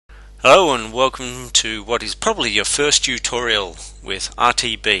Hello and welcome to what is probably your first tutorial with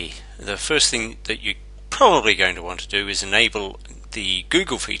RTB. The first thing that you're probably going to want to do is enable the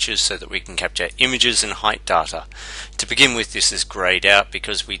Google features so that we can capture images and height data. To begin with, this is grayed out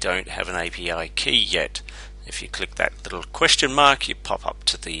because we don't have an API key yet. If you click that little question mark, you pop up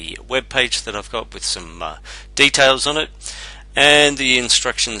to the web page that I've got with some details on it, and the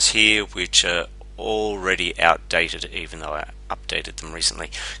instructions here, which are already outdated even though I updated them recently.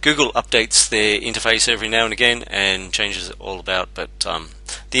 Google updates their interface every now and again and changes it all about, but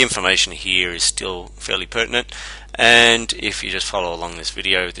the information here is still fairly pertinent, and if you just follow along this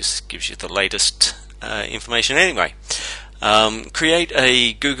video, this gives you the latest information anyway. Create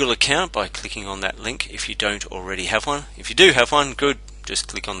a Google account by clicking on that link if you don't already have one. If you do have one, good, just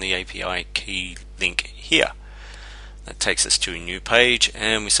click on the API key link here. That takes us to a new page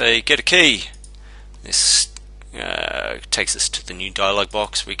and we say get a key. This takes us to the new dialog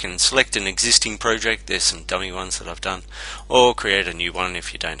box. We can select an existing project, there's some dummy ones that I've done, or create a new one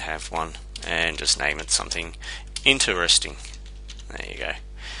if you don't have one and just name it something interesting. There you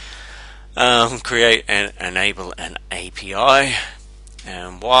go. Create and enable an API,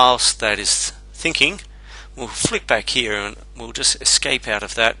 and whilst that is thinking, we'll flick back here and we'll just escape out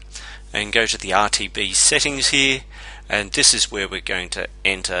of that and go to the RTB settings here, and this is where we're going to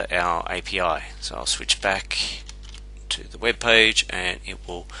enter our API. So I'll switch back to the web page and it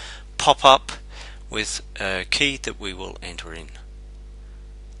will pop up with a key that we will enter in.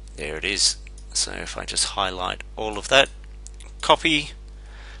 There it is. So if I just highlight all of that, copy,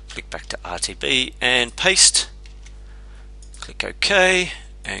 flick back to RTB and paste, click OK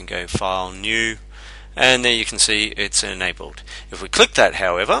and go File, New, and there you can see it's enabled. If we click that,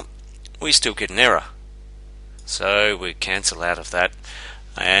 however, we still get an error. So we cancel out of that,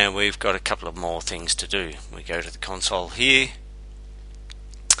 and we've got a couple of more things to do. We go to the console here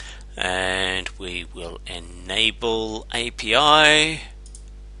and we will enable API,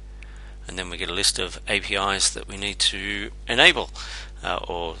 and then we get a list of APIs that we need to enable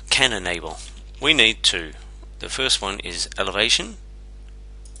or can enable. We need two. The first one is elevation,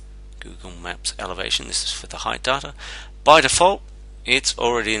 Google Maps elevation. This is for the height data. By default it's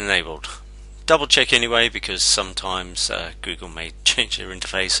already enabled. Double check anyway, because sometimes Google may change their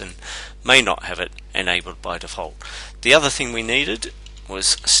interface and may not have it enabled by default. The other thing we needed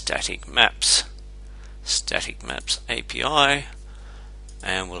was static maps. Static maps API,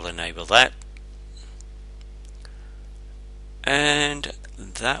 and we'll enable that. And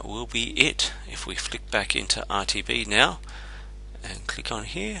that will be it. If we flick back into RTB now and click on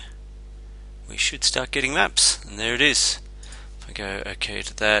here, we should start getting maps, and there it is. Go OK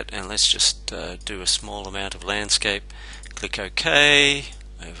to that, and let's just do a small amount of landscape. Click OK,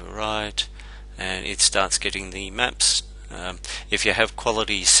 overwrite, and it starts getting the maps. If you have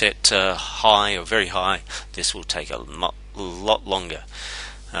quality set high or very high, this will take a lot longer.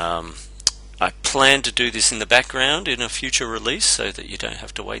 I plan to do this in the background in a future release so that you don't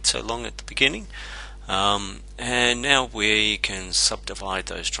have to wait so long at the beginning. And now we can subdivide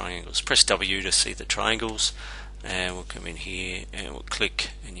those triangles. Press W to see the triangles, and we'll come in here and we'll click,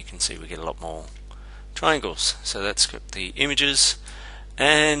 and you can see we get a lot more triangles. So that's got the images,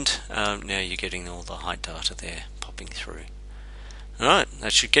 and now you're getting all the height data there popping through. Alright,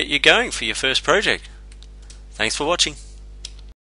 that should get you going for your first project. Thanks for watching.